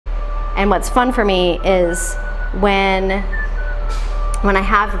And what's fun for me is when I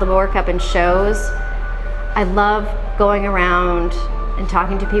have the work up in shows, I love going around and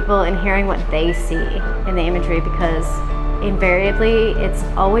talking to people and hearing what they see in the imagery, because invariably it's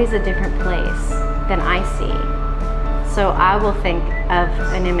always a different place than I see. So I will think of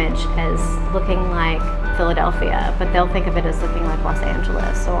an image as looking like Philadelphia, but they'll think of it as looking like Los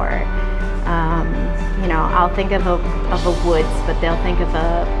Angeles, or you know, I'll think of a woods, but they'll think of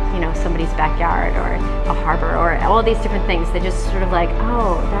somebody's backyard or a harbor or all these different things. They just sort of like,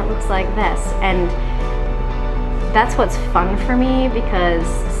 oh, that looks like this. And that's what's fun for me, because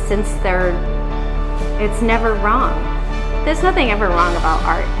since it's never wrong. There's nothing ever wrong about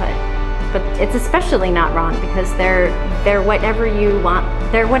art, but it's especially not wrong because they're whatever you want.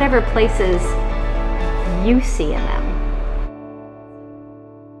 They're whatever places you see in them.